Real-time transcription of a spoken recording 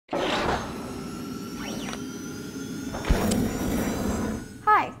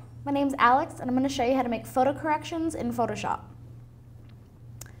My name's Alex, and I'm going to show you how to make photo corrections in Photoshop.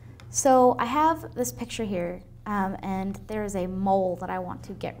 So I have this picture here, and there's a mole that I want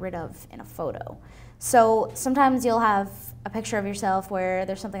to get rid of in a photo. So sometimes you'll have a picture of yourself where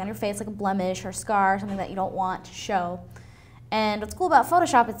there's something on your face like a blemish or scar, something that you don't want to show. And what's cool about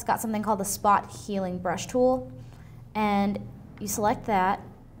Photoshop, it's got something called the spot healing brush tool. And you select that,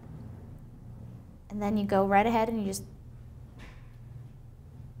 and then you go right ahead and you just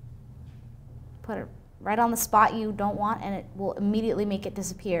put it right on the spot you don't want, and it will immediately make it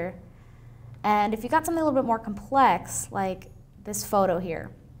disappear. And if you got something a little bit more complex, like this photo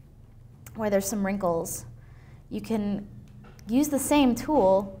here, where there's some wrinkles, you can use the same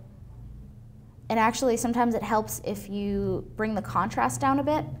tool, and actually sometimes it helps if you bring the contrast down a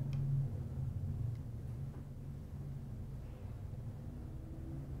bit.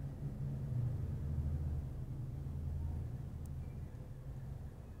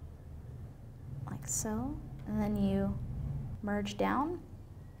 Like so, and then you merge down,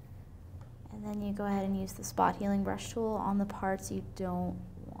 and then you go ahead and use the spot healing brush tool on the parts you don't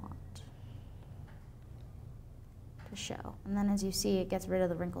want to show. And then as you see, it gets rid of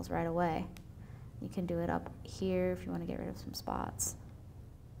the wrinkles right away. You can do it up here if you want to get rid of some spots.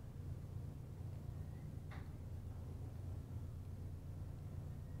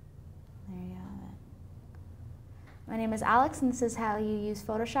 There you have it. My name is Alex, and this is how you use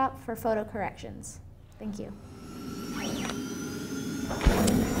Photoshop for photo corrections. Thank you.